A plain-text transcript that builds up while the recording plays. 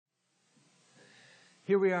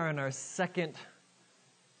Here we are in our second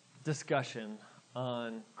discussion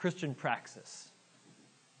on Christian praxis.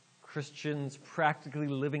 Christians practically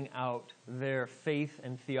living out their faith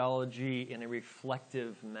and theology in a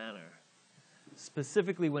reflective manner,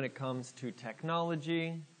 specifically when it comes to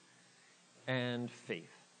technology and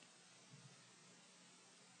faith.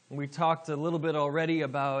 We talked a little bit already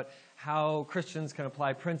about how Christians can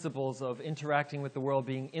apply principles of interacting with the world,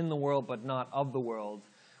 being in the world but not of the world.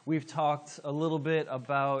 We've talked a little bit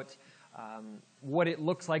about what it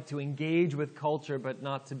looks like to engage with culture but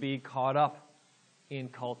not to be caught up in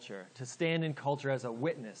culture, to stand in culture as a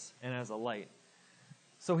witness and as a light.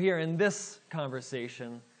 So here in this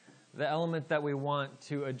conversation, the element that we want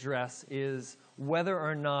to address is whether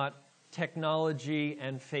or not technology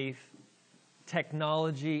and faith,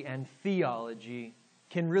 technology and theology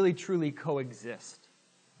can really truly coexist,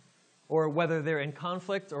 or whether they're in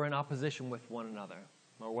conflict or in opposition with one another,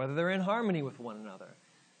 or whether they're in harmony with one another.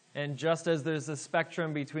 And just as there's a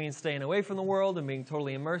spectrum between staying away from the world and being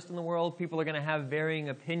totally immersed in the world, people are going to have varying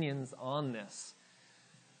opinions on this.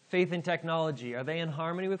 Faith and technology, are they in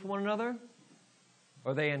harmony with one another?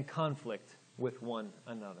 Or are they in conflict with one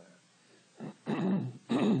another?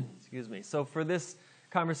 Excuse me. So for this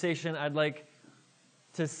conversation, I'd like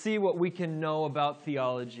to see what we can know about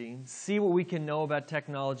theology, see what we can know about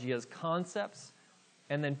technology as concepts,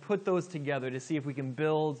 and then put those together to see if we can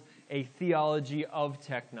build a theology of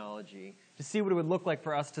technology, to see what it would look like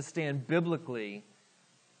for us to stand biblically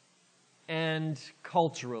and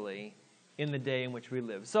culturally in the day in which we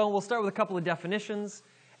live. So we'll start with a couple of definitions,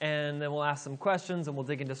 and then we'll ask some questions, and we'll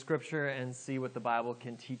dig into Scripture and see what the Bible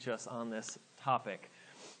can teach us on this topic.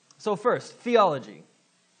 So first, theology.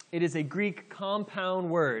 It is a Greek compound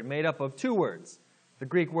word made up of two words, the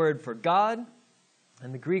Greek word for God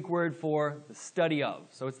and the Greek word for the study of.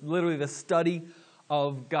 So it's literally the study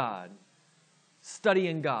of God.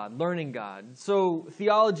 Studying God, learning God. So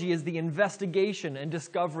theology is the investigation and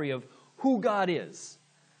discovery of who God is.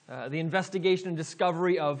 The investigation and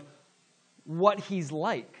discovery of what He's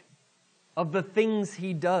like, of the things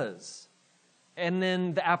He does. And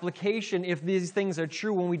then the application, if these things are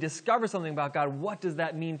true, when we discover something about God, what does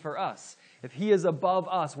that mean for us? If He is above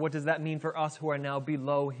us, what does that mean for us who are now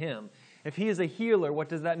below Him? If He is a healer, what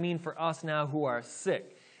does that mean for us now who are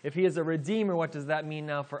sick? If He is a redeemer, what does that mean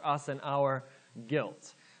now for us and our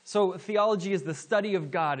guilt? So theology is the study of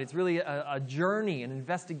God. It's really a journey, an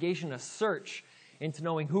investigation, a search into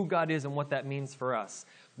knowing who God is and what that means for us.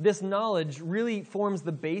 This knowledge really forms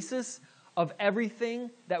the basis of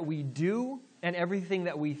everything that we do and everything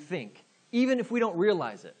that we think, even if we don't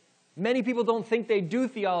realize it. Many people don't think they do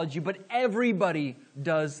theology, but everybody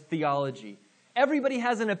does theology. Everybody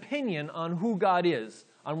has an opinion on who God is,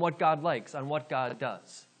 on what God likes, on what God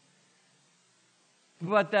does.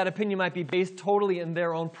 But that opinion might be based totally in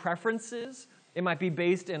their own preferences. It might be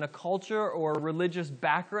based in a culture or a religious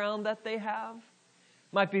background that they have.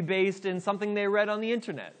 It might be based in something they read on the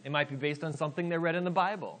internet. It might be based on something they read in the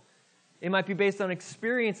Bible. It might be based on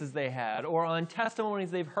experiences they had or on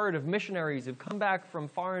testimonies they've heard of missionaries who've come back from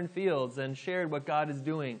foreign fields and shared what God is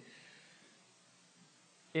doing.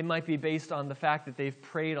 It might be based on the fact that they've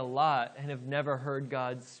prayed a lot and have never heard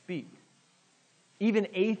God speak. Even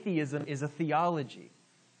atheism is a theology.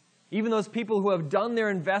 Even those people who have done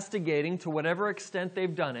their investigating to whatever extent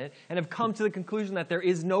they've done it and have come to the conclusion that there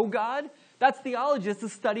is no God, that's theology. It's the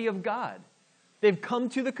study of God. They've come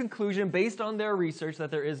to the conclusion based on their research that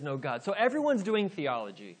there is no God. So everyone's doing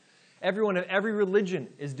theology. Everyone of every religion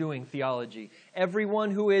is doing theology. Everyone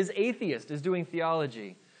who is atheist is doing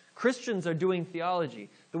theology. Christians are doing theology.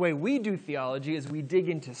 The way we do theology is we dig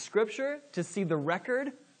into Scripture to see the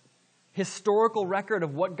record, historical record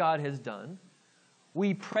of what God has done.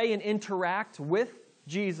 We pray and interact with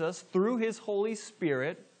Jesus through His Holy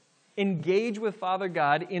Spirit, engage with Father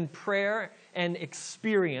God in prayer and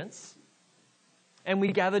experience, and we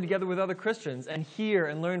gather together with other Christians and hear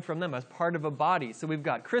and learn from them as part of a body. So we've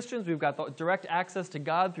got Christians, we've got direct access to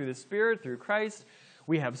God through the Spirit, through Christ.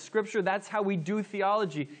 We have Scripture. That's how we do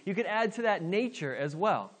theology. You could add to that nature as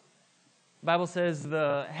well. The Bible says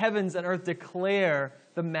the heavens and earth declare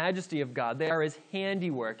the majesty of God. They are His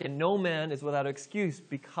handiwork, and no man is without excuse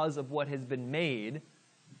because of what has been made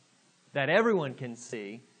that everyone can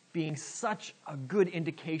see, being such a good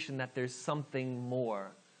indication that there's something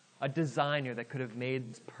more, a designer that could have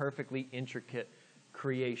made this perfectly intricate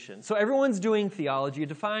creation. So everyone's doing theology. It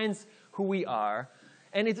defines who we are.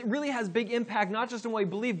 And it really has big impact, not just on what we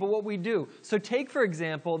believe, but what we do. So take, for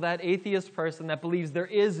example, that atheist person that believes there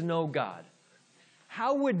is no God.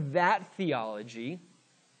 How would that theology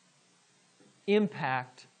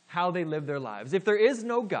impact how they live their lives? If there is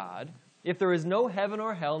no God, if there is no heaven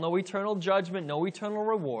or hell, no eternal judgment, no eternal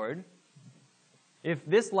reward, if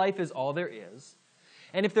this life is all there is,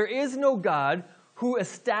 and if there is no God who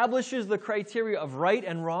establishes the criteria of right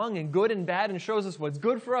and wrong and good and bad and shows us what's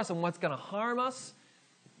good for us and what's going to harm us,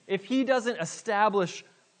 if he doesn't establish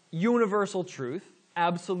universal truth,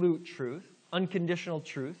 absolute truth, unconditional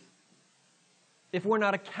truth, if we're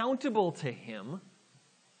not accountable to him,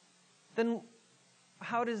 then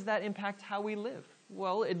how does that impact how we live?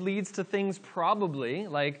 Well, it leads to things probably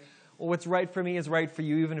like, well, what's right for me is right for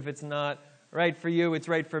you, even if it's not right for you, it's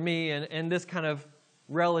right for me, and this kind of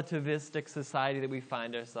relativistic society that we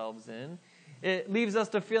find ourselves in. It leaves us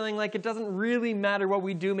to feeling like it doesn't really matter what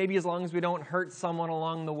we do, maybe as long as we don't hurt someone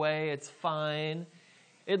along the way, it's fine.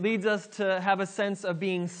 It leads us to have a sense of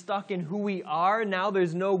being stuck in who we are. Now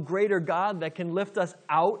there's no greater God that can lift us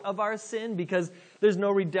out of our sin because there's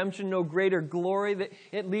no redemption, no greater glory.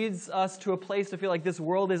 It leads us to a place to feel like this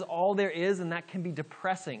world is all there is, and that can be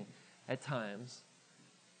depressing at times.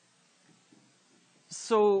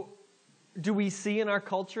 So, do we see in our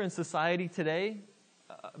culture and society today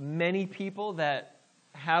many people that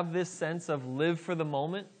have this sense of live for the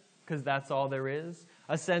moment because that's all there is?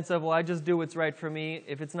 A sense of, well, I just do what's right for me.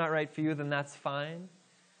 If it's not right for you, then that's fine.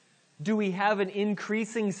 Do we have an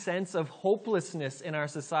increasing sense of hopelessness in our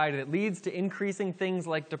society that leads to increasing things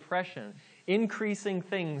like depression, increasing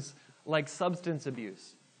things like substance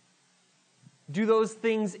abuse? Do those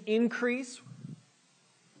things increase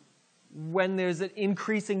when there's an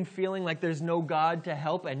increasing feeling like there's no God to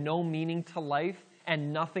help and no meaning to life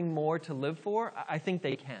and nothing more to live for? I think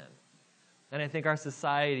they can. And I think our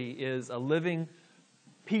society is a living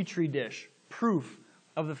petri dish, proof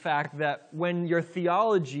of the fact that when your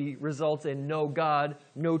theology results in no God,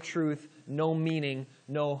 no truth, no meaning,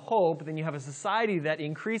 no hope, then you have a society that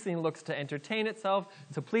increasingly looks to entertain itself,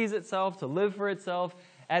 to please itself, to live for itself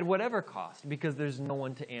at whatever cost, because there's no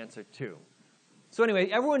one to answer to. So anyway,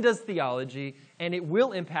 everyone does theology, and it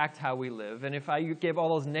will impact how we live. And if I give all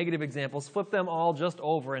those negative examples, flip them all just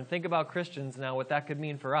over and think about Christians now, what that could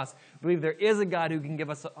mean for us. I believe there is a God who can give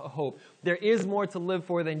us a hope. There is more to live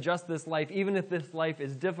for than just this life, even if this life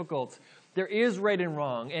is difficult. There is right and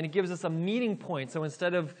wrong, and it gives us a meeting point. So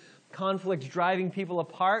instead of conflict driving people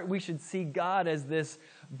apart, we should see God as this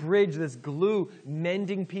bridge, this glue,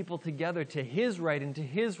 mending people together to his right and to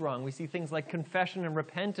his wrong. We see things like confession and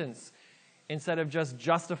repentance, instead of just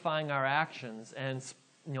justifying our actions and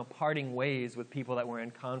parting ways with people that we're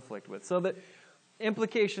in conflict with. So the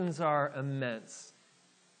implications are immense,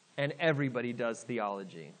 and everybody does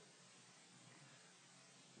theology.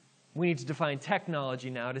 We need to define technology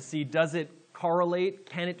now to see, does it correlate?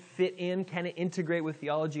 Can it fit in? Can it integrate with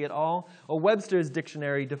theology at all? Well, Webster's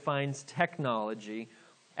dictionary defines technology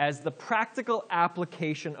as the practical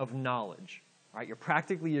application of knowledge. Right?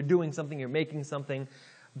 You're doing something, you're making something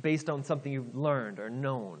based on something you've learned or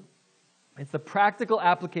known. It's the practical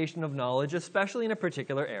application of knowledge, especially in a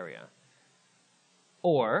particular area.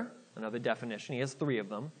 Or, another definition, he has three of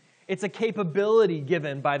them, it's a capability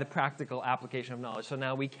given by the practical application of knowledge. So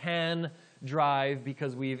now we can drive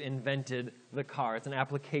because we've invented the car. It's an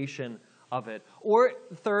application of it. Or,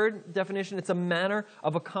 third definition, it's a manner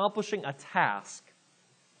of accomplishing a task,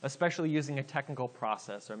 especially using a technical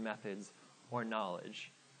process or methods or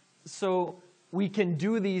knowledge. So we can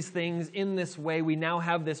do these things in this way. We now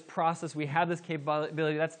have this process. We have this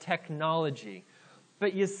capability. That's technology.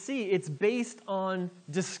 But you see, it's based on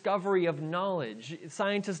discovery of knowledge.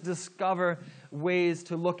 Scientists discover ways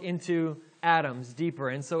to look into atoms deeper,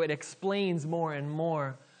 and so it explains more and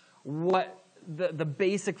more what the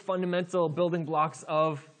basic fundamental building blocks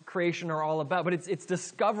of creation are all about. But it's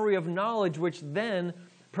discovery of knowledge which then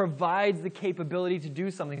provides the capability to do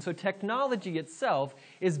something. So technology itself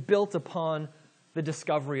is built upon the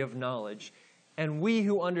discovery of knowledge. And we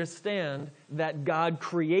who understand that God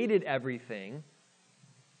created everything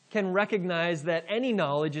can recognize that any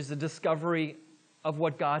knowledge is a discovery of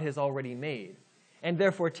what God has already made. And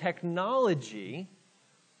therefore, technology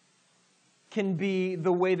can be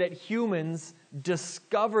the way that humans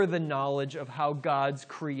discover the knowledge of how God's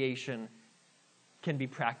creation can be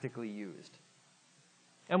practically used.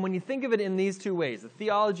 And when you think of it in these two ways, the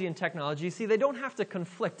theology and technology, you see, they don't have to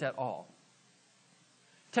conflict at all.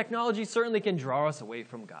 Technology certainly can draw us away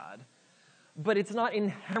from God, but it's not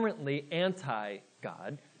inherently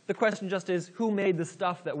anti-God. The question just is, who made the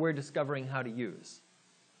stuff that we're discovering how to use?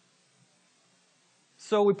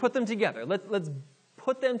 So we put them together. Let's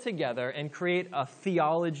put them together and create a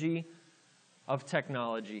theology of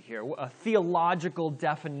technology here. A theological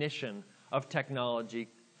definition of technology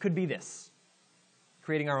could be this,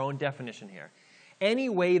 creating our own definition here. any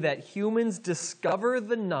way that humans discover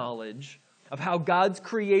the knowledge of how God's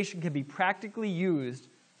creation can be practically used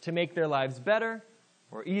to make their lives better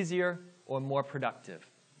or easier or more productive.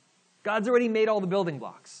 God's already made all the building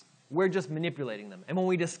blocks. We're just manipulating them. And when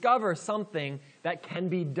we discover something that can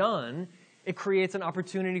be done, it creates an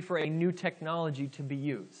opportunity for a new technology to be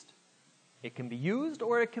used. It can be used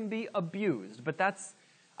or it can be abused, but that's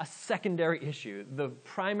a secondary issue. The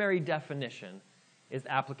primary definition is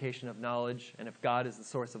the application of knowledge, and if God is the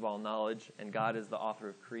source of all knowledge and God is the author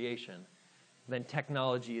of creation, then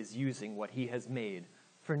technology is using what he has made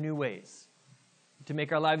for new ways to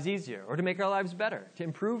make our lives easier or to make our lives better, to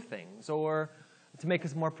improve things or to make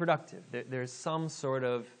us more productive. There's some sort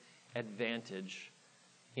of advantage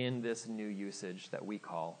in this new usage that we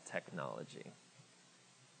call technology.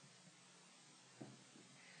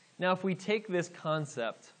 Now, if we take this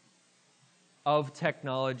concept of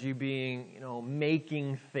technology being,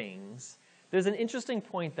 making things, there's an interesting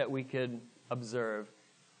point that we could observe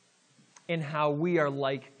in how we are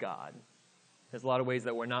like God. There's a lot of ways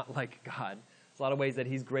that we're not like God. There's a lot of ways that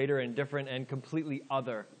he's greater and different and completely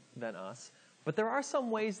other than us. But there are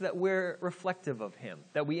some ways that we're reflective of him,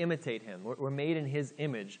 that we imitate him. We're made in his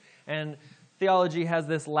image. And theology has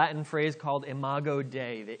this Latin phrase called imago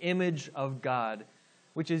Dei, the image of God,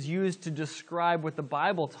 which is used to describe what the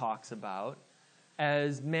Bible talks about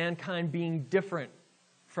as mankind being different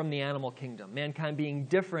from the animal kingdom, mankind being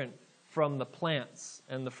different from the plants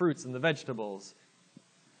and the fruits and the vegetables,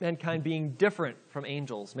 mankind being different from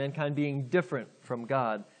angels, mankind being different from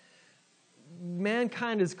God.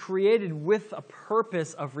 Mankind is created with a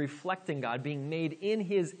purpose of reflecting God, being made in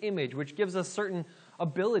his image, which gives us certain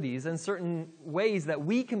abilities and certain ways that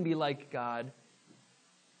we can be like God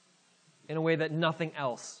in a way that nothing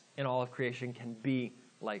else in all of creation can be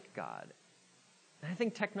like God. And I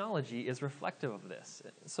think technology is reflective of this.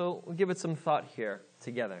 So we'll give it some thought here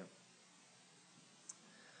together.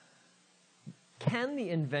 Can the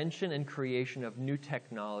invention and creation of new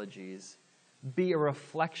technologies be a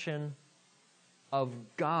reflection of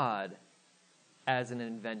God as an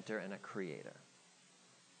inventor and a creator?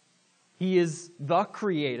 He is the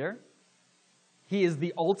creator. He is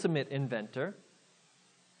the ultimate inventor.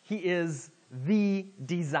 He is the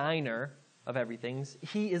designer of everything.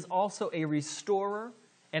 He is also a restorer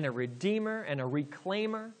and a redeemer and a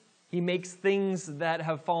reclaimer. He makes things that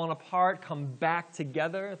have fallen apart come back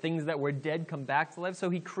together. Things that were dead come back to life. So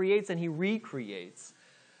he creates and he recreates.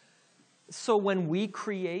 So when we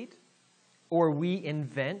create, or we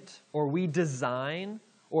invent, or we design,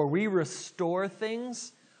 or we restore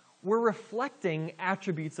things, we're reflecting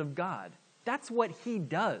attributes of God. That's what he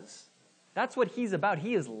does. That's what he's about.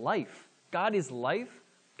 He is life. God is life.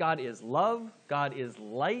 God is love. God is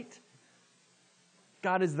light.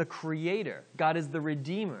 God is the creator. God is the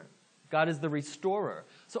redeemer. God is the restorer.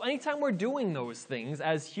 So anytime we're doing those things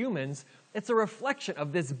as humans, it's a reflection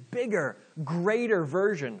of this bigger, greater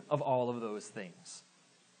version of all of those things.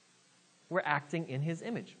 We're acting in his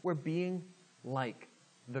image. We're being like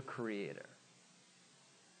the creator.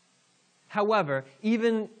 However,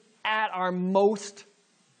 even at our most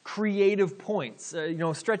creative points,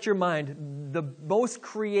 stretch your mind, the most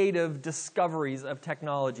creative discoveries of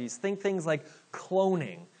technologies, think things like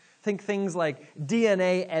cloning, think things like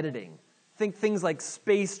DNA editing, think things like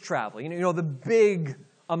space travel, the big,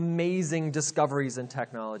 amazing discoveries in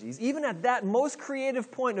technologies. Even at that most creative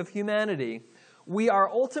point of humanity, we are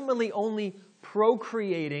ultimately only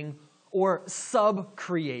procreating or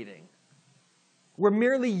sub-creating. We're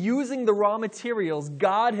merely using the raw materials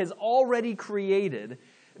God has already created,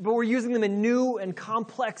 but we're using them in new and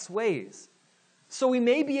complex ways. So we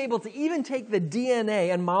may be able to even take the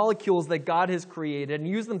DNA and molecules that God has created and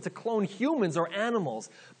use them to clone humans or animals,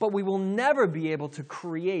 but we will never be able to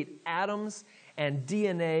create atoms and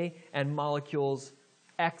DNA and molecules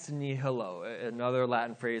ex nihilo. Another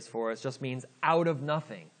Latin phrase for us just means out of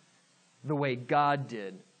nothing, the way God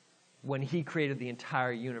did when he created the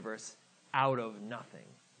entire universe out of nothing.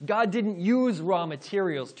 God didn't use raw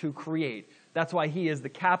materials to create. That's why he is the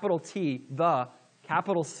capital T, the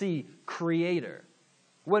capital C, creator.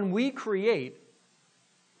 When we create,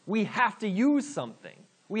 we have to use something.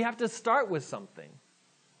 We have to start with something.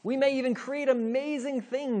 We may even create amazing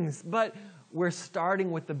things, but we're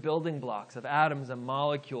starting with the building blocks of atoms and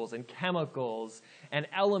molecules and chemicals and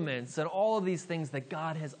elements and all of these things that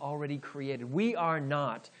God has already created. We are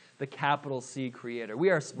not the capital C creator. We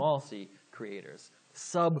are small c creators,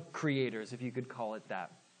 sub-creators, if you could call it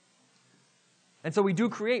that. And so we do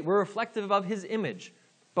create. We're reflective of his image,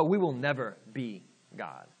 but we will never be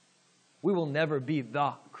God. We will never be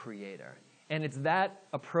the creator. And it's that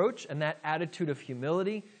approach and that attitude of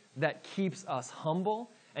humility that keeps us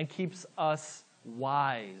humble and keeps us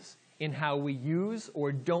wise in how we use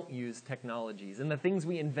or don't use technologies, in the things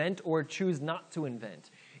we invent or choose not to invent,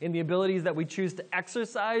 in the abilities that we choose to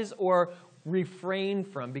exercise or refrain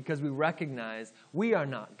from because we recognize we are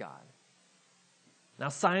not God. Now,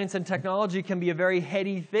 science and technology can be a very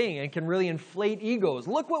heady thing and can really inflate egos.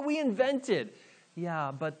 Look what we invented.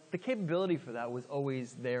 Yeah, but the capability for that was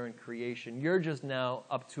always there in creation. You're just now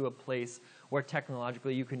up to a place where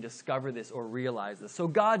technologically you can discover this or realize this. So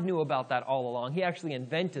God knew about that all along. He actually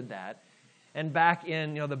invented that. And back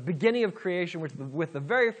in the beginning of creation, with the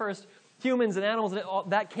very first humans and animals,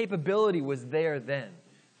 that capability was there then.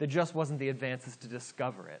 There just wasn't the advances to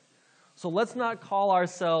discover it. So let's not call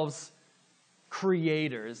ourselves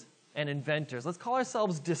creators and inventors. Let's call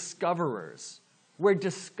ourselves discoverers. We're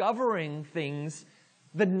discovering things,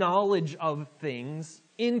 the knowledge of things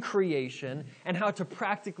in creation, and how to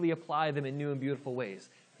practically apply them in new and beautiful ways.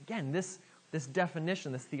 Again, this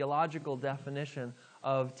definition, this theological definition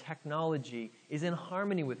of technology is in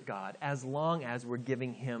harmony with God as long as we're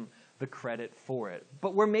giving Him the credit for it.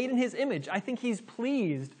 But we're made in His image. I think He's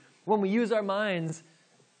pleased when we use our minds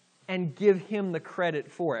and give Him the credit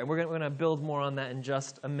for it. And we're going to build more on that in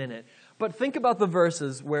just a minute. But think about the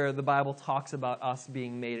verses where the Bible talks about us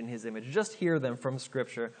being made in His image. Just hear them from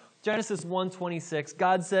Scripture. Genesis 1:26,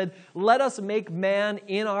 God said, "Let us make man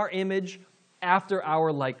in our image after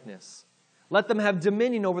our likeness. Let them have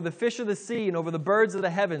dominion over the fish of the sea and over the birds of the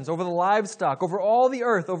heavens, over the livestock, over all the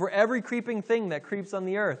earth, over every creeping thing that creeps on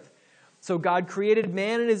the earth." So God created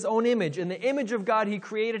man in His own image. In the image of God He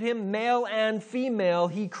created him, male and female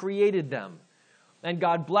He created them. And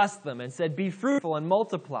God blessed them and said, "Be fruitful and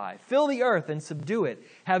multiply, fill the earth and subdue it,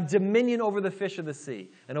 have dominion over the fish of the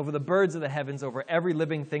sea and over the birds of the heavens, over every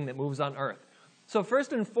living thing that moves on earth." So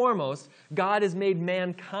first and foremost, God has made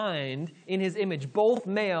mankind in His image, both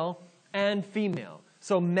male and female.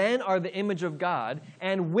 So men are the image of God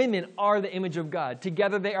and women are the image of God.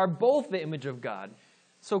 Together they are both the image of God.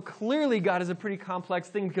 So clearly God is a pretty complex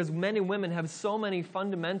thing because men and women have so many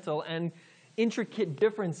fundamental and intricate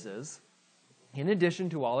differences. In addition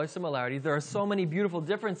to all our similarities, there are so many beautiful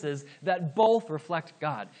differences that both reflect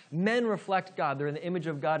God. Men reflect God. They're in the image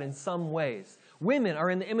of God in some ways. Women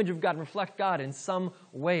are in the image of God and reflect God in some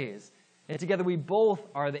ways. And together we both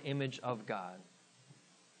are the image of God.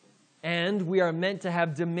 And we are meant to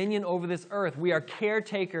have dominion over this earth. We are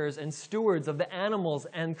caretakers and stewards of the animals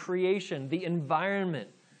and creation, the environment.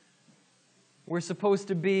 We're supposed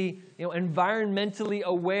to be, environmentally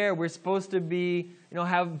aware. We're supposed to be,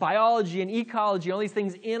 have biology and ecology, all these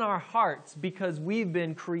things in our hearts because we've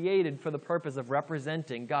been created for the purpose of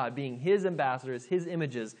representing God, being His ambassadors, His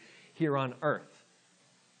images here on earth.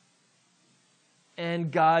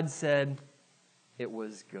 And God said it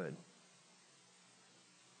was good.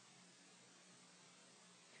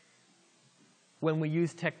 When we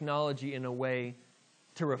use technology in a way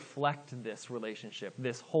to reflect this relationship,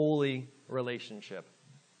 this holy relationship,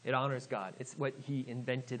 it honors God. It's what He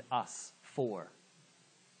invented us for.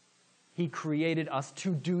 He created us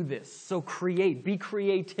to do this. So create, be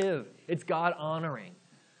creative. It's God honoring.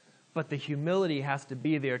 But the humility has to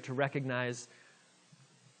be there to recognize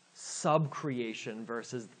sub-creation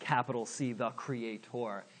versus capital C, the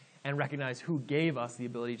Creator, and recognize who gave us the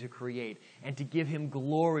ability to create and to give Him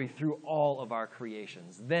glory through all of our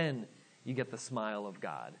creations. Then you get the smile of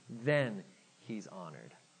God. Then He's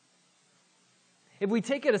honored. If we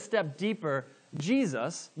take it a step deeper,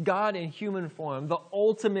 Jesus, God in human form, the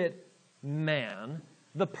ultimate man,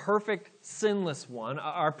 the perfect sinless one,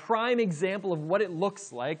 our prime example of what it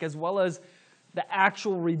looks like, as well as the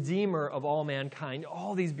actual Redeemer of all mankind,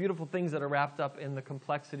 all these beautiful things that are wrapped up in the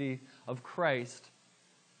complexity of Christ.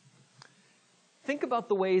 Think about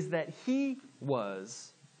the ways that He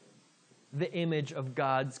was the image of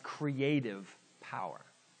God's creative power.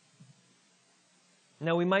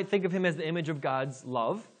 Now, we might think of Him as the image of God's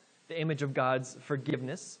love, the image of God's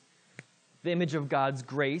forgiveness, the image of God's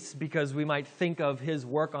grace, because we might think of His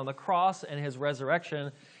work on the cross and His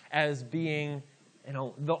resurrection as being,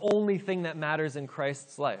 the only thing that matters in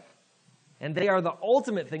Christ's life. And they are the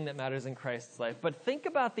ultimate thing that matters in Christ's life. But think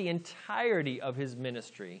about the entirety of His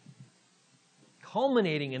ministry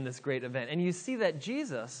culminating in this great event. And you see that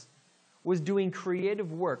Jesus was doing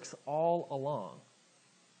creative works all along.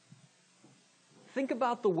 Think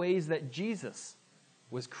about the ways that Jesus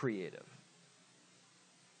was creative.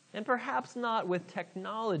 And perhaps not with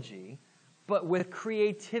technology, but with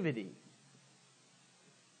creativity,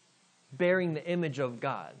 bearing the image of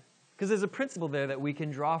God. Because there's a principle there that we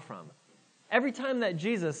can draw from. Every time that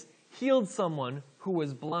Jesus healed someone who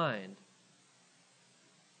was blind,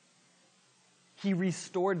 He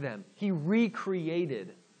restored them. He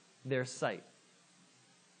recreated their sight.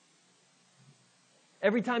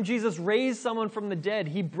 Every time Jesus raised someone from the dead,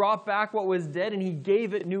 he brought back what was dead and he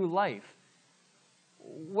gave it new life.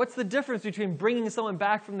 What's the difference between bringing someone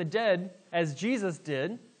back from the dead, as Jesus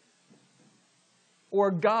did, or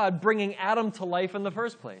God bringing Adam to life in the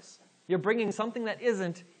first place? You're bringing something that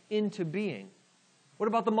isn't into being. What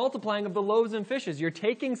about the multiplying of the loaves and fishes? You're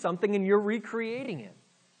taking something and you're recreating it.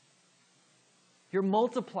 You're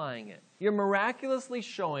multiplying it. You're miraculously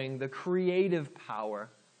showing the creative power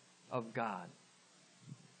of God.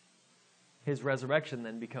 His resurrection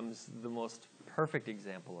then becomes the most perfect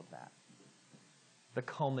example of that. The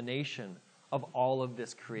culmination of all of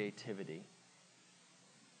this creativity.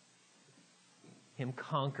 Him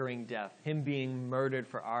conquering death, him being murdered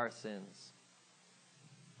for our sins,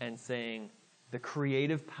 and saying the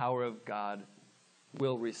creative power of God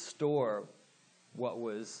will restore what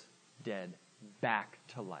was dead back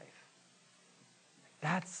to life.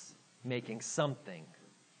 That's making something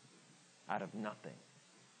out of nothing.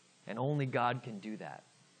 And only God can do that.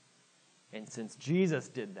 And since Jesus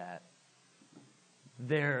did that,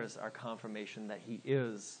 there's our confirmation that he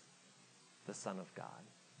is the Son of God.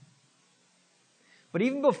 But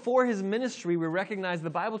even before his ministry, we recognize the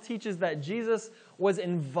Bible teaches that Jesus was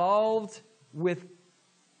involved with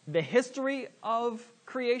the history of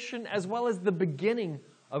creation as well as the beginning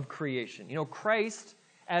of creation. You know, Christ,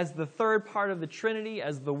 as the third part of the Trinity,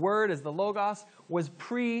 as the Word, as the Logos, was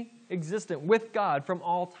pre-existent with God from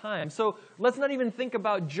all time. So let's not even think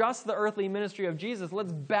about just the earthly ministry of Jesus.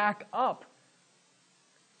 Let's back up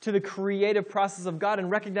to the creative process of God and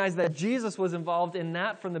recognize that Jesus was involved in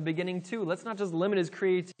that from the beginning too. Let's not just limit his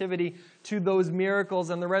creativity to those miracles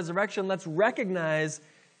and the resurrection. Let's recognize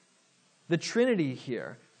the Trinity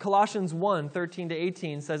here. Colossians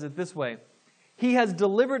 1:13-18 says it this way: He has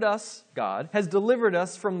delivered us, God, has delivered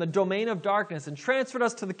us from the domain of darkness and transferred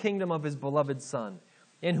us to the kingdom of his beloved Son,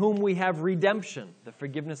 in whom we have redemption, the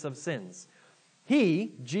forgiveness of sins.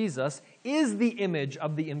 He, Jesus, is the image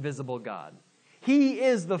of the invisible God. He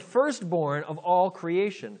is the firstborn of all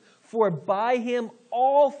creation, for by him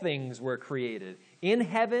all things were created, in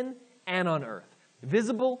heaven and on earth,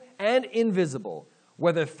 visible and invisible,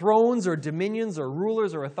 whether thrones or dominions or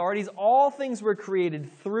rulers or authorities, all things were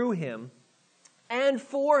created through him and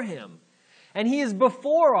for him. And he is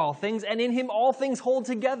before all things, and in him all things hold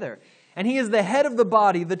together. And he is the head of the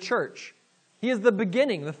body, the church. He is the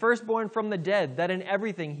beginning, the firstborn from the dead, that in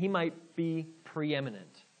everything he might be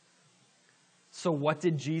preeminent. So what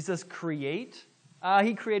did Jesus create?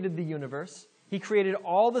 He created the universe. He created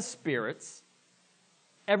all the spirits,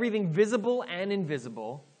 everything visible and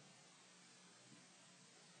invisible.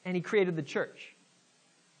 And he created the church.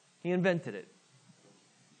 He invented it.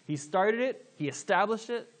 He started it, he established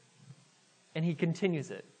it, and he continues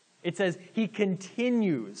it. It says he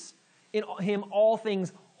continues. In him all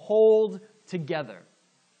things hold together.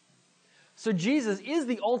 So Jesus is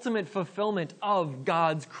the ultimate fulfillment of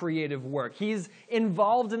God's creative work. He's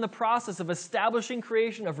involved in the process of establishing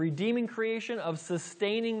creation, of redeeming creation, of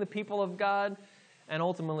sustaining the people of God, and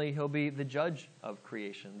ultimately he'll be the judge of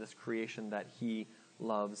creation, this creation that he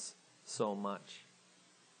loves so much.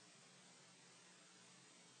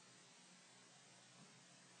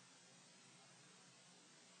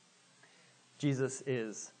 Jesus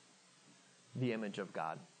is the image of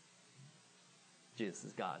God. Jesus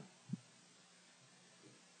is God.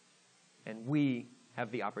 And we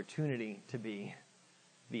have the opportunity to be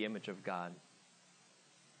the image of God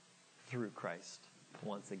through Christ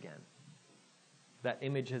once again. That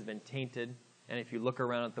image has been tainted, and if you look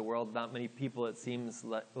around at the world, not many people, it seems,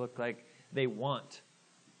 look like they want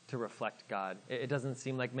to reflect God. It doesn't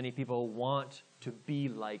seem like many people want to be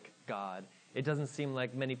like God. It doesn't seem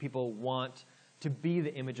like many people want to be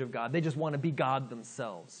the image of God. They just want to be God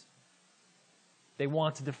themselves. They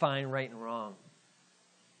want to define right and wrong.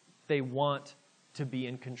 They want to be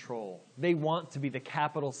in control. They want to be the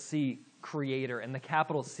capital C creator and the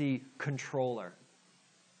capital C controller.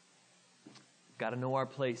 We've got to know our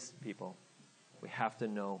place, people. We have to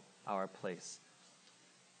know our place.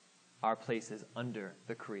 Our place is under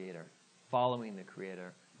the Creator, following the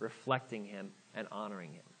Creator, reflecting him, and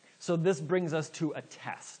honoring him. So this brings us to a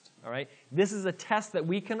test, all right? This is a test that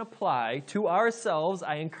we can apply to ourselves.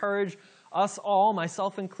 I encourage us all,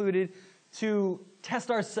 myself included, to test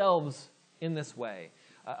ourselves in this way.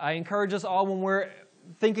 I encourage us all when we're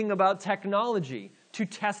thinking about technology to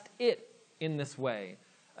test it in this way.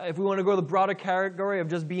 If we want to go to the broader category of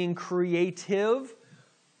just being creative,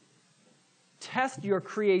 test your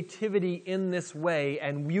creativity in this way,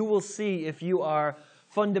 and you will see if you are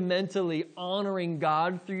fundamentally honoring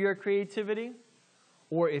God through your creativity,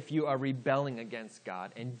 or if you are rebelling against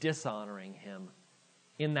God and dishonoring him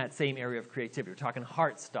in that same area of creativity. We're talking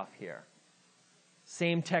heart stuff here.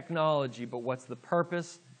 Same technology, but what's the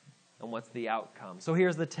purpose and what's the outcome? So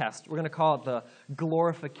here's the test. We're going to call it the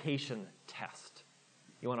glorification test.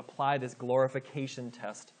 You want to apply this glorification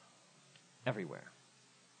test everywhere.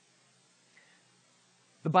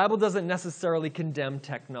 The Bible doesn't necessarily condemn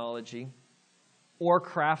technology or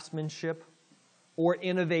craftsmanship or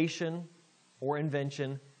innovation or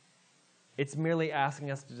invention. It's merely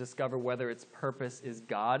asking us to discover whether its purpose is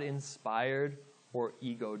God-inspired or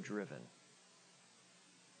ego-driven.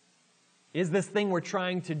 Is this thing we're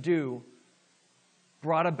trying to do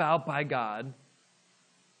brought about by God,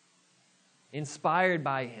 inspired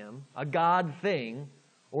by him, a God thing,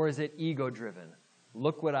 or is it ego-driven?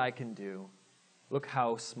 Look what I can do. Look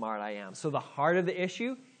how smart I am. So the heart of the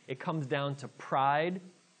issue, it comes down to pride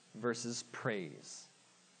versus praise.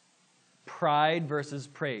 Pride versus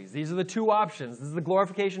praise. These are the two options. This is the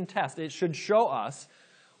glorification test. It should show us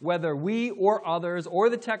whether we or others or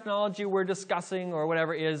the technology we're discussing or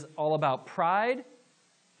whatever is all about pride,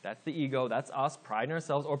 that's the ego, that's us, pride in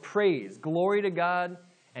ourselves, or praise, glory to God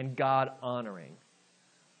and God honoring.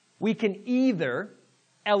 We can either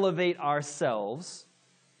elevate ourselves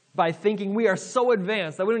by thinking we are so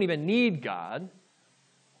advanced that we don't even need God,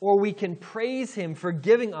 or we can praise him for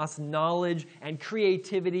giving us knowledge and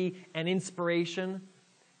creativity and inspiration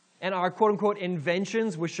and our quote-unquote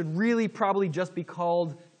inventions, which should really probably just be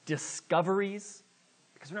called discoveries,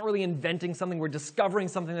 because we're not really inventing something, we're discovering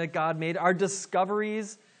something that God made. Our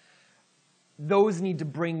discoveries, those need to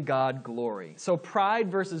bring God glory. So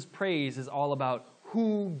pride versus praise is all about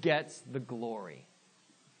who gets the glory.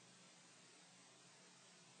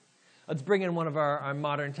 Let's bring in one of our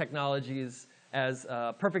modern technologies as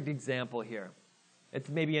a perfect example here. It's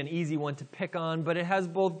maybe an easy one to pick on, but it has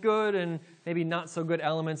both good and maybe not so good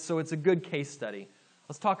elements, so it's a good case study.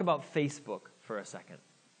 Let's talk about Facebook for a second.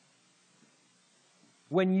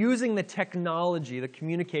 When using the technology, the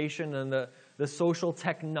communication and the social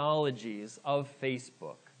technologies of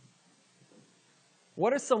Facebook,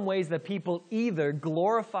 what are some ways that people either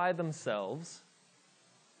glorify themselves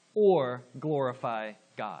or glorify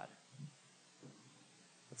God?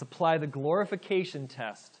 Let's apply the glorification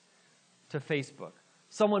test to Facebook.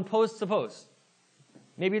 Someone posts a post.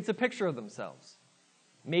 Maybe it's a picture of themselves.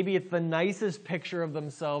 Maybe it's the nicest picture of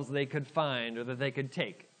themselves they could find or that they could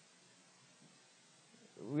take.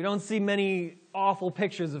 We don't see many awful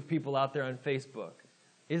pictures of people out there on Facebook.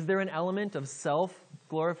 Is there an element of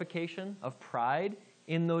self-glorification, of pride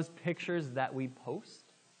in those pictures that we post?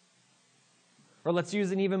 Or let's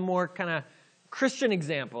use an even more kind of Christian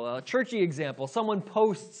example, a churchy example. Someone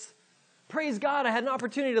posts, praise God, I had an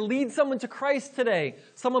opportunity to lead someone to Christ today.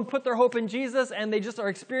 Someone put their hope in Jesus and they just are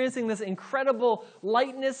experiencing this incredible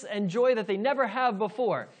lightness and joy that they never have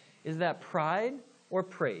before. Is that pride or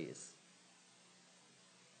praise?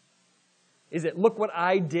 Is it, look what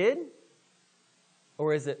I did?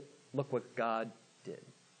 Or is it, look what God did?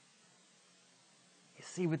 You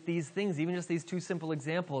see, with these things, even just these two simple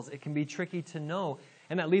examples, it can be tricky to know.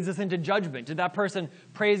 And that leads us into judgment. Did that person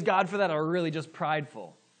praise God for that or really just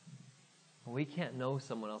prideful? We can't know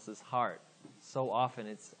someone else's heart. So often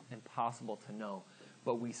it's impossible to know.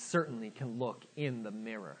 But we certainly can look in the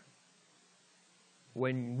mirror.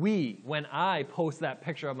 When I post that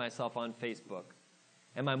picture of myself on Facebook,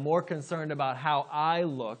 am I more concerned about how I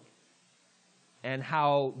look and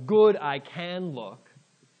how good I can look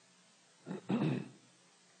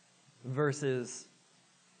versus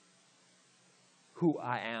who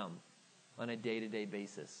I am on a day-to-day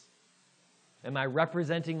basis? Am I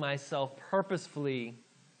representing myself purposefully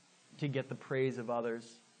to get the praise of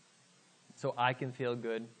others so I can feel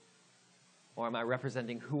good? Or am I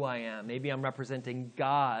representing who I am? Maybe I'm representing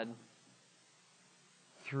God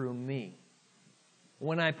through me.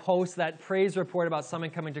 When I post that praise report about someone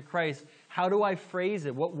coming to Christ, how do I phrase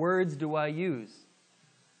it? What words do I use?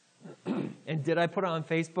 And did I put it on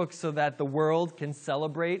Facebook so that the world can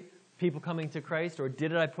celebrate people coming to Christ? Or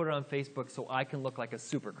did I put it on Facebook so I can look like a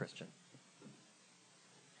super Christian?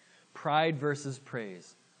 Pride versus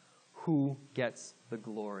praise. Who gets the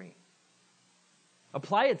glory?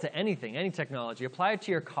 Apply it to anything, any technology. Apply it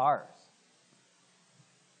to your cars.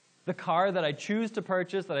 The car that I choose to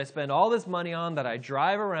purchase, that I spend all this money on, that I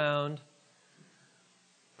drive around.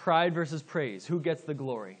 Pride versus praise. Who gets the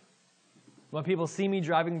glory? When people see me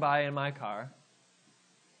driving by in my car,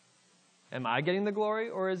 am I getting the glory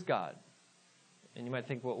or is God? And you might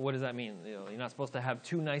think, well, what does that mean? You're not supposed to have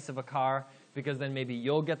too nice of a car because then maybe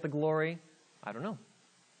you'll get the glory. I don't know.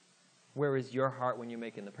 Where is your heart when you're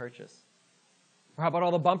making the purchase? Or how about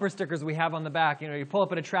all the bumper stickers we have on the back? You pull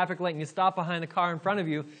up at a traffic light and you stop behind the car in front of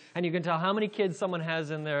you, and you can tell how many kids someone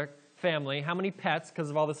has in their family, how many pets, because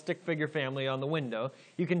of all the stick figure family on the window.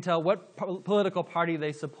 You can tell what political party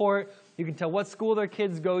they support. You can tell what school their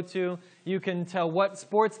kids go to. You can tell what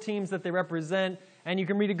sports teams that they represent, and you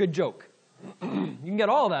can read a good joke. You can get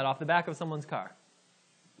all that off the back of someone's car.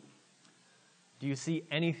 Do you see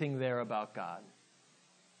anything there about God?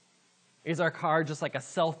 Is our car just like a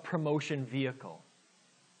self-promotion vehicle?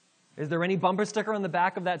 Is there any bumper sticker on the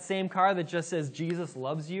back of that same car that just says, Jesus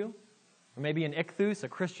loves you? Or maybe an ichthus, a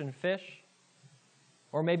Christian fish?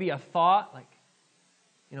 Or maybe a thought like,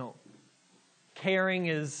 caring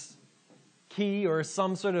is key, or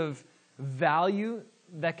some sort of value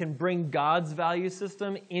that can bring God's value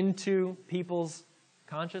system into people's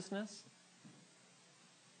consciousness?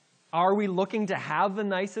 Are we looking to have the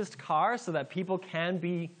nicest car so that people can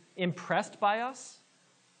be impressed by us?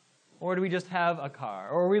 Or do we just have a car?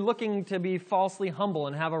 Or are we looking to be falsely humble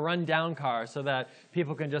and have a run-down car so that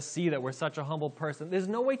people can just see that we're such a humble person? There's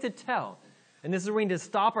no way to tell. And this is where we need to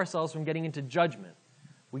stop ourselves from getting into judgment.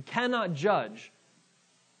 We cannot judge,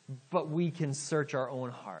 but we can search our own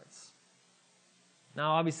hearts.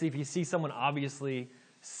 Now, obviously, if you see someone obviously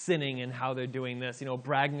sinning in how they're doing this,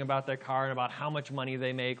 bragging about their car and about how much money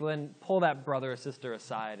they make, then pull that brother or sister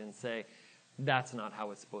aside and say, that's not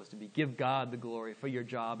how it's supposed to be. Give God the glory for your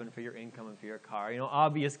job and for your income and for your car.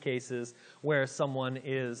 Obvious cases where someone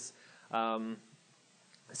is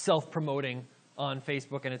self-promoting on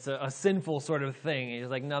Facebook and it's a sinful sort of thing. And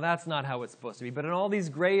he's like, no, that's not how it's supposed to be. But in all these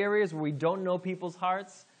gray areas where we don't know people's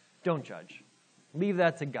hearts, don't judge. Leave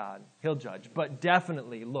that to God. He'll judge. But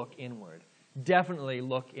definitely look inward. Definitely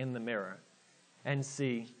look in the mirror and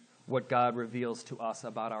see what God reveals to us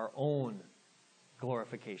about our own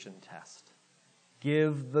glorification test.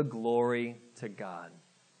 Give the glory to God.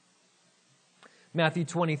 Matthew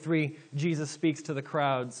 23, Jesus speaks to the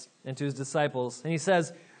crowds and to his disciples, and he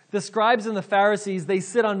says, the scribes and the Pharisees, they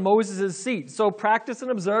sit on Moses' seat, so practice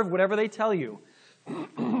and observe whatever they tell you,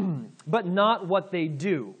 but not what they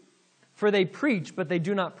do. For they preach, but they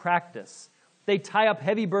do not practice. They tie up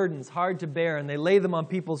heavy burdens, hard to bear, and they lay them on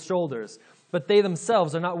people's shoulders, but they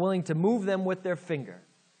themselves are not willing to move them with their finger.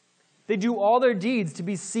 They do all their deeds to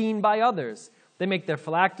be seen by others. They make their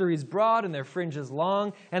phylacteries broad and their fringes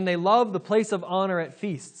long, and they love the place of honor at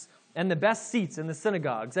feasts, and the best seats in the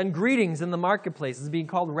synagogues, and greetings in the marketplaces, being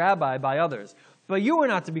called rabbi by others. But you are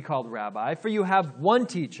not to be called rabbi, for you have one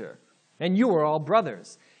teacher, and you are all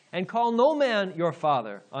brothers. And call no man your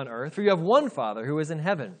father on earth, for you have one Father who is in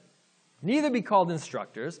heaven. Neither be called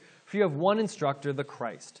instructors, for you have one instructor, the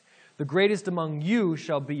Christ. The greatest among you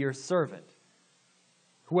shall be your servant.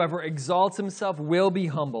 Whoever exalts himself will be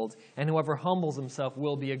humbled, and whoever humbles himself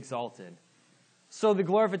will be exalted. So the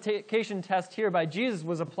glorification test here by Jesus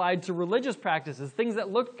was applied to religious practices, things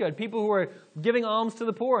that looked good, people who were giving alms to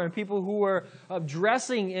the poor, and people who were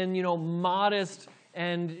dressing in, modest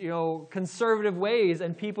and, conservative ways,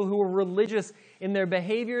 and people who were religious in their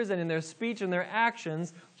behaviors and in their speech and their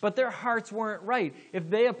actions, but their hearts weren't right. If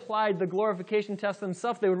they applied the glorification test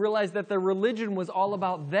themselves, they would realize that their religion was all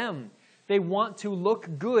about them. They want to look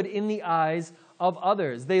good in the eyes of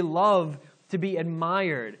others. They love to be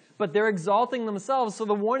admired, but they're exalting themselves. So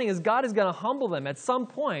the warning is God is going to humble them. At some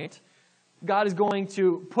point, God is going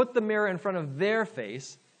to put the mirror in front of their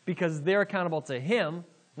face because they're accountable to Him,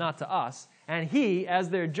 not to us. And He, as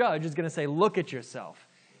their judge, is going to say, look at yourself.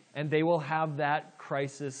 And they will have that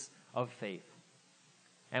crisis of faith.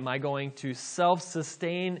 Am I going to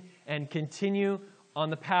self-sustain and continue on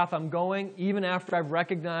the path I'm going, even after I've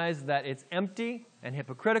recognized that it's empty and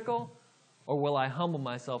hypocritical? Or will I humble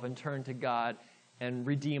myself and turn to God and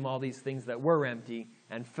redeem all these things that were empty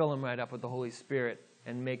and fill them right up with the Holy Spirit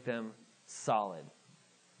and make them solid?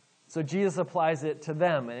 So Jesus applies it to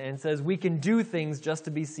them and says we can do things just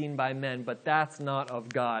to be seen by men, but that's not of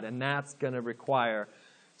God, and that's going to require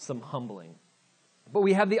some humbling. But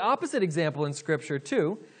we have the opposite example in Scripture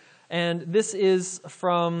too, and this is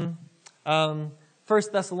from 1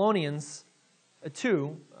 Thessalonians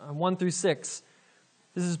 2, 1 through 6.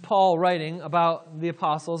 This is Paul writing about the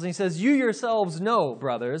apostles, and he says, you yourselves know,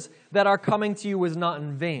 brothers, that our coming to you was not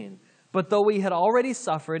in vain. But though we had already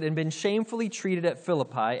suffered and been shamefully treated at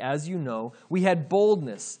Philippi, as you know, we had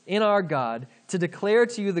boldness in our God to declare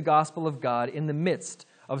to you the gospel of God in the midst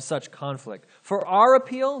of such conflict. For our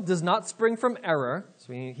appeal does not spring from error,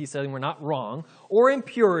 so he's saying we're not wrong, or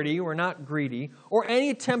impurity, we're not greedy, or any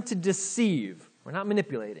attempt to deceive, we're not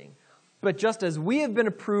manipulating. But just as we have been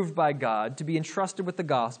approved by God to be entrusted with the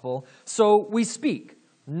gospel, so we speak,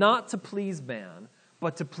 not to please man,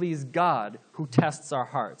 but to please God who tests our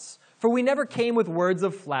hearts. For we never came with words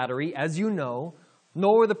of flattery, as you know,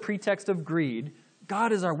 nor with a pretext of greed.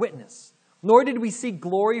 God is our witness. Nor did we seek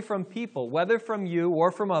glory from people, whether from you or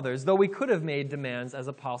from others, though we could have made demands as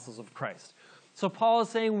apostles of Christ. So Paul is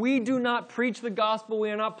saying, we do not preach the gospel. We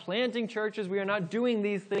are not planting churches. We are not doing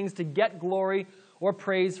these things to get glory or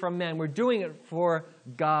praise from men. We're doing it for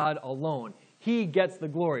God alone. He gets the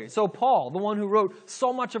glory. So Paul, the one who wrote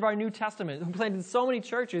so much of our New Testament, who planted so many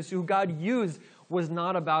churches, who God used, was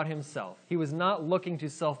not about himself. He was not looking to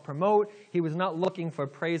self-promote. He was not looking for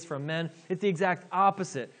praise from men. It's the exact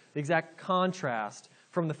opposite, the exact contrast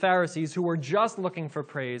from the Pharisees who were just looking for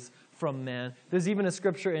praise from man. There's even a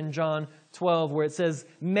scripture in John 12 where it says,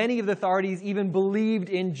 many of the authorities even believed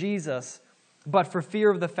in Jesus, but for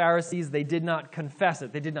fear of the Pharisees, they did not confess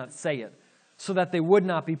it. They did not say it, so that they would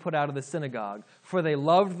not be put out of the synagogue. For they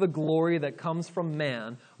loved the glory that comes from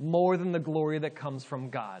man more than the glory that comes from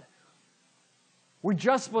God. We're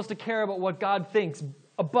just supposed to care about what God thinks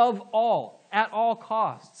above all, at all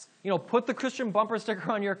costs. Put the Christian bumper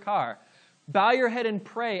sticker on your car. Bow your head and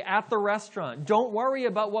pray at the restaurant. Don't worry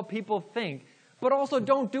about what people think. But also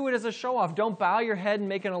don't do it as a show-off. Don't bow your head and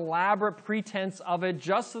make an elaborate pretense of it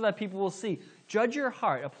just so that people will see. Judge your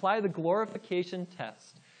heart. Apply the glorification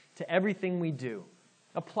test to everything we do.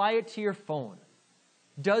 Apply it to your phone.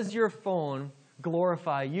 Does your phone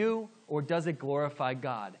glorify you, or does it glorify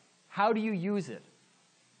God? How do you use it?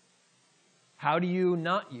 How do you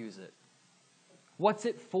not use it? What's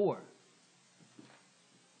it for?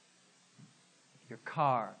 Your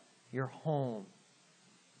car, your home,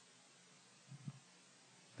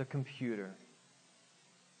 the computer,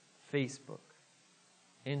 Facebook,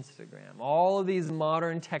 Instagram, all of these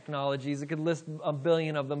modern technologies. I could list a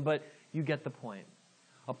billion of them, but you get the point.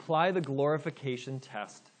 Apply the glorification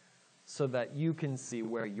test so that you can see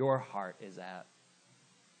where your heart is at.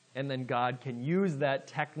 And then God can use that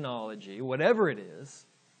technology, whatever it is,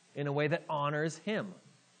 in a way that honors Him.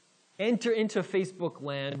 Enter into Facebook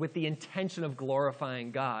land with the intention of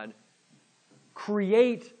glorifying God.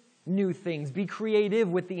 Create new things. Be creative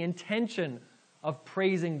with the intention of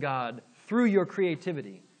praising God through your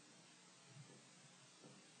creativity.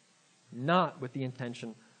 Not with the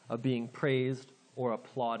intention of being praised or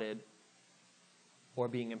applauded or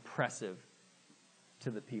being impressive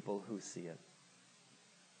to the people who see it.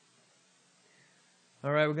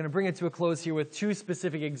 All right, we're going to bring it to a close here with two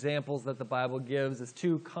specific examples that the Bible gives as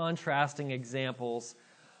two contrasting examples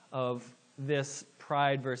of this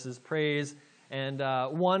pride versus praise. And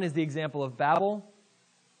one is the example of Babel,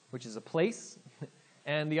 which is a place,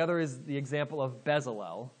 and the other is the example of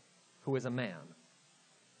Bezalel, who is a man.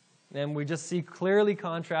 And we just see clearly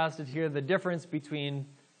contrasted here the difference between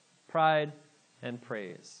pride and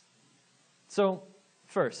praise. So,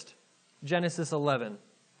 first, Genesis 11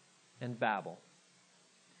 and Babel.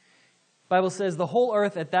 The Bible says the whole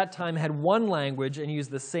earth at that time had one language and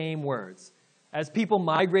used the same words. As people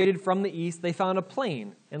migrated from the east, they found a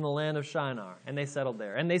plain in the land of Shinar, and they settled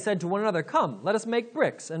there. And they said to one another, "Come, let us make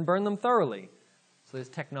bricks and burn them thoroughly." So there's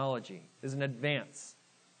technology. There's an advance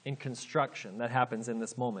in construction that happens in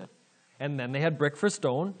this moment. And then they had brick for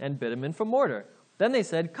stone and bitumen for mortar. Then they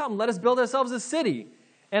said, "Come, let us build ourselves a city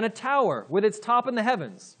and a tower with its top in the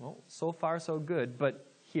heavens." Well, so far so good, but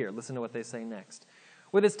here, listen to what they say next.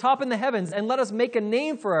 "With its top in the heavens, and let us make a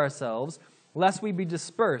name for ourselves, lest we be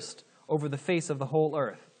dispersed over the face of the whole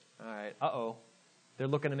earth." All right, they're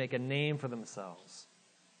looking to make a name for themselves.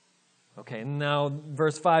 Okay, now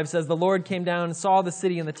verse 5 says, "The Lord came down and saw the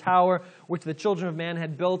city and the tower, which the children of man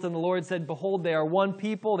had built, and the Lord said, Behold, they are one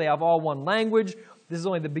people, they have all one language. This is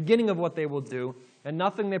only the beginning of what they will do, and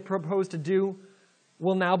nothing they propose to do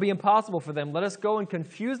will now be impossible for them. Let us go and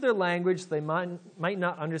confuse their language, so they might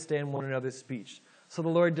not understand one another's speech." So the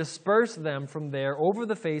Lord dispersed them from there over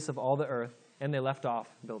the face of all the earth, and they left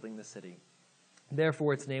off building the city.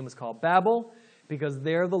 Therefore its name was called Babel, because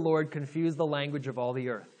there the Lord confused the language of all the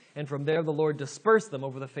earth. And from there the Lord dispersed them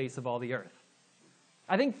over the face of all the earth.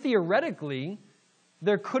 I think theoretically,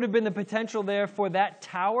 there could have been the potential there for that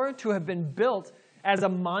tower to have been built as a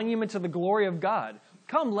monument to the glory of God.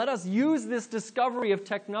 Come, let us use this discovery of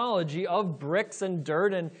technology, of bricks and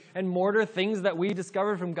dirt and mortar, things that we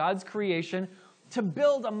discovered from God's creation, to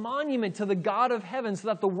build a monument to the God of heaven so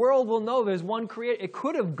that the world will know there's one creator. It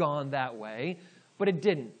could have gone that way, but it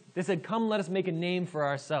didn't. They said, "Come, let us make a name for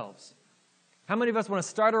ourselves." How many of us want to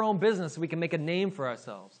start our own business so we can make a name for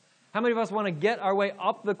ourselves? How many of us want to get our way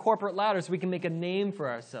up the corporate ladder so we can make a name for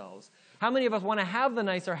ourselves? How many of us want to have the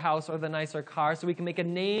nicer house or the nicer car so we can make a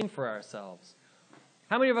name for ourselves?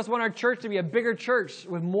 How many of us want our church to be a bigger church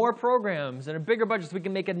with more programs and a bigger budget so we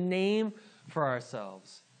can make a name for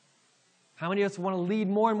ourselves? How many of us want to lead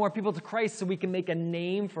more and more people to Christ so we can make a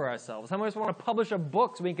name for ourselves? How many of us want to publish a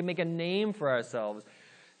book so we can make a name for ourselves?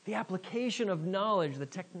 The application of knowledge, the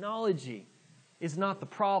technology, is not the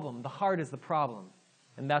problem. The heart is the problem.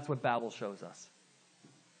 And that's what Babel shows us.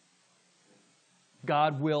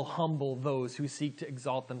 God will humble those who seek to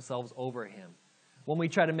exalt themselves over him. When we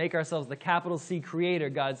try to make ourselves the capital C creator,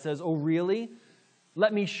 God says, oh really?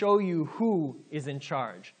 Let me show you who is in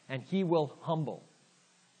charge. And he will humble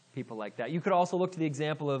people like that. You could also look to the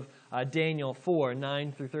example of Daniel 4,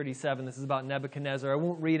 9 through 37. This is about Nebuchadnezzar. I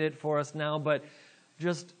won't read it for us now, but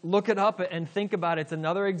just look it up and think about it. It's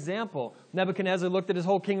another example. Nebuchadnezzar looked at his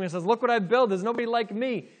whole kingdom and says, look what I built. There's nobody like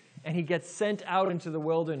me. And he gets sent out into the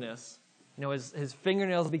wilderness. You know, his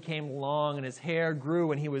fingernails became long and his hair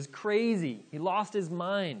grew and he was crazy. He lost his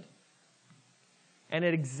mind. And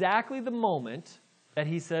at exactly the moment that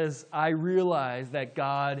he says, I realize that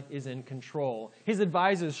God is in control, his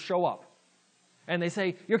advisors show up. And they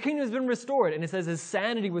say, your kingdom has been restored. And it says his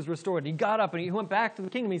sanity was restored. He got up and he went back to the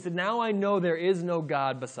kingdom. He said, now I know there is no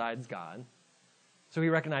God besides God. So he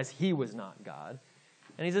recognized he was not God.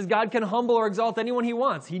 And he says, God can humble or exalt anyone he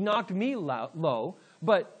wants. He knocked me low,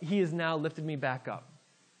 but he has now lifted me back up.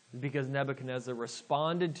 Because Nebuchadnezzar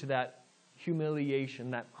responded to that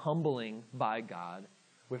humiliation, that humbling by God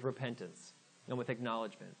with repentance and with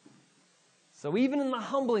acknowledgement. So even in the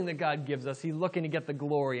humbling that God gives us, he's looking to get the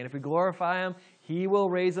glory. And if we glorify him, he will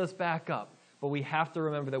raise us back up. But we have to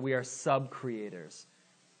remember that we are sub-creators.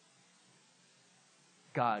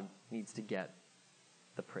 God needs to get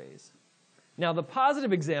the praise. Now, the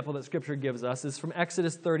positive example that Scripture gives us is from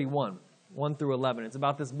Exodus 31, 1 through 11. It's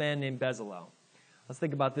about this man named Bezalel. Let's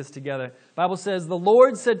think about this together. The Bible says, the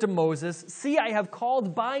Lord said to Moses, see, I have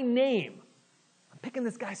called by name. I'm picking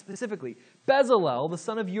this guy specifically. Bezalel, the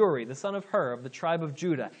son of Uri, the son of Hur, of the tribe of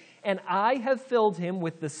Judah. And I have filled him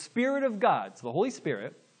with the Spirit of God, so the Holy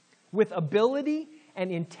Spirit, with ability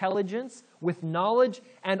and intelligence, with knowledge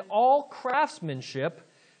and all craftsmanship,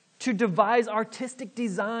 to devise artistic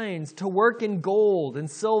designs, to work in gold and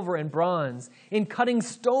silver and bronze, in cutting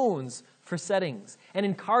stones for settings, and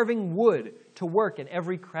in carving wood, to work in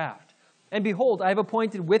every craft. And behold, I have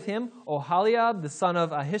appointed with him Oholiab, the son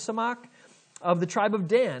of Ahisamach, of the tribe of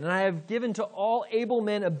Dan, and I have given to all able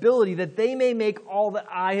men ability that they may make all that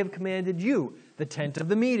I have commanded you, the tent of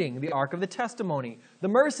the meeting, the ark of the testimony, the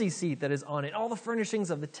mercy seat that is on it, all the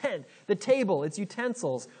furnishings of the tent, the table, its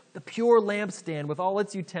utensils, the pure lampstand with all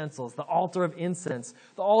its utensils, the altar of incense,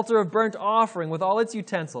 the altar of burnt offering with all its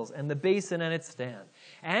utensils, and the basin and its stand,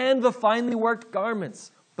 and the finely worked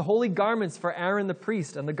garments, the holy garments for Aaron the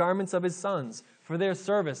priest and the garments of his sons for their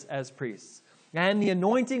service as priests, and the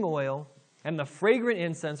anointing oil and the fragrant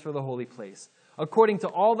incense for the holy place. According to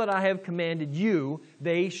all that I have commanded you,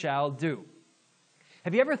 they shall do.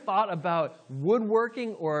 Have you ever thought about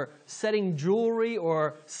woodworking or setting jewelry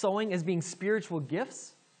or sewing as being spiritual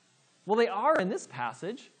gifts? Well, they are in this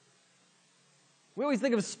passage. We always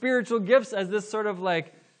think of spiritual gifts as this sort of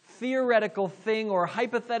like theoretical thing or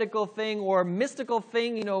hypothetical thing or mystical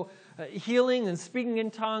thing, healing and speaking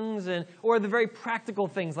in tongues, or the very practical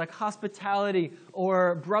things like hospitality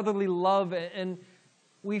or brotherly love. And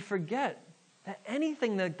we forget that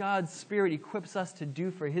anything that God's Spirit equips us to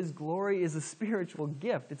do for his glory is a spiritual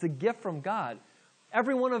gift. It's a gift from God.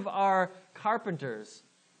 Every one of our carpenters,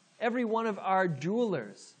 every one of our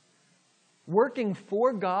jewelers, working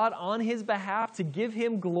for God on his behalf to give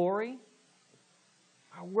him glory,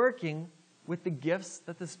 are working with the gifts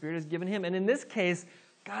that the Spirit has given him. And in this case,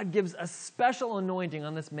 God gives a special anointing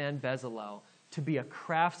on this man Bezalel to be a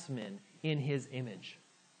craftsman in his image,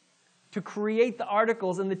 to create the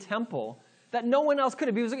articles in the temple that no one else could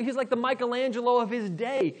have. He was like the Michelangelo of his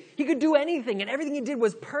day. He could do anything, and everything he did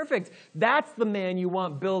was perfect. That's the man you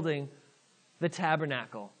want building the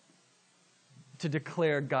tabernacle to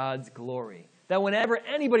declare God's glory. That whenever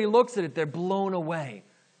anybody looks at it, they're blown away.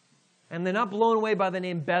 And they're not blown away by the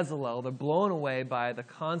name Bezalel. They're blown away by the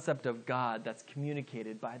concept of God that's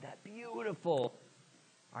communicated by that beautiful,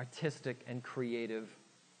 artistic and creative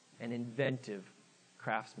and inventive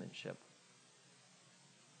craftsmanship.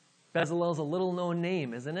 Bezalel's a little-known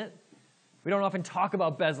name, isn't it? We don't often talk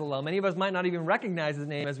about Bezalel. Many of us might not even recognize his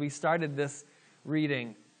name as we started this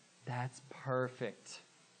reading. That's perfect.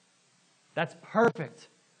 That's perfect.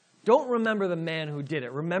 Don't remember the man who did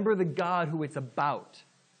it. Remember the God who it's about.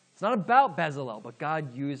 It's not about Bezalel, but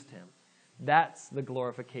God used him. That's the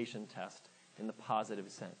glorification test in the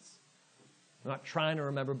positive sense. We're not trying to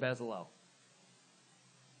remember Bezalel.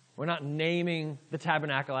 We're not naming the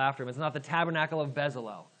tabernacle after him. It's not the tabernacle of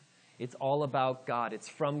Bezalel. It's all about God. It's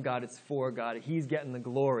from God. It's for God. He's getting the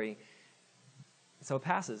glory. So it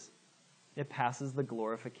passes. it passes the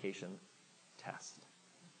glorification test.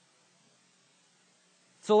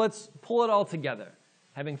 So let's pull it all together.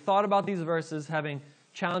 Having thought about these verses, having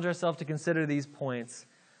challenged ourselves to consider these points,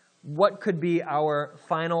 what could be our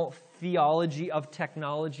final theology of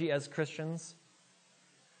technology as Christians?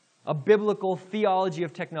 A biblical theology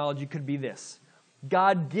of technology could be this: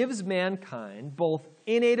 God gives mankind both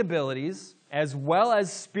innate abilities as well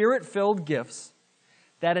as spirit-filled gifts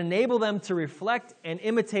that enable them to reflect and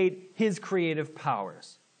imitate His creative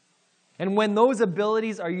powers. And when those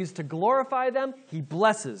abilities are used to glorify them, He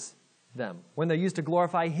blesses them. When they're used to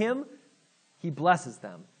glorify Him, He blesses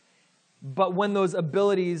them. But when those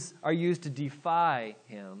abilities are used to defy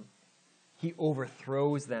Him, He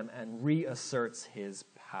overthrows them and reasserts His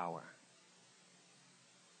power.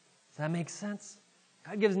 Does that make sense?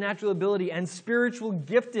 God gives natural ability and spiritual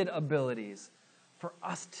gifted abilities for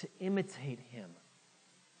us to imitate Him.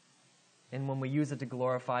 And when we use it to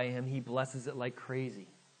glorify Him, He blesses it like crazy.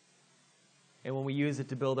 And when we use it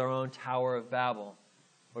to build our own Tower of Babel,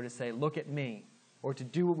 or to say, look at me, or to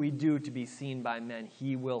do what we do to be seen by men,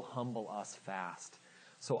 He will humble us fast.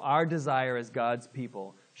 So our desire as God's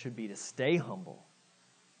people should be to stay humble,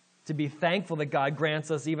 to be thankful that God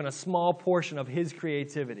grants us even a small portion of His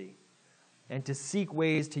creativity, and to seek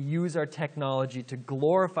ways to use our technology to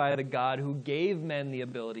glorify the God who gave men the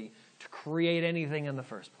ability to create anything in the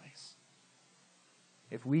first place.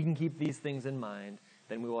 If we can keep these things in mind,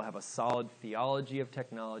 then we will have a solid theology of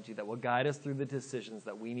technology that will guide us through the decisions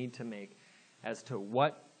that we need to make as to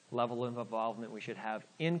what level of involvement we should have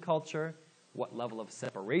in culture, what level of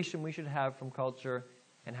separation we should have from culture,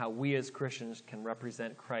 and how we as Christians can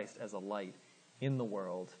represent Christ as a light in the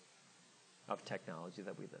world of technology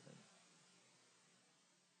that we live in.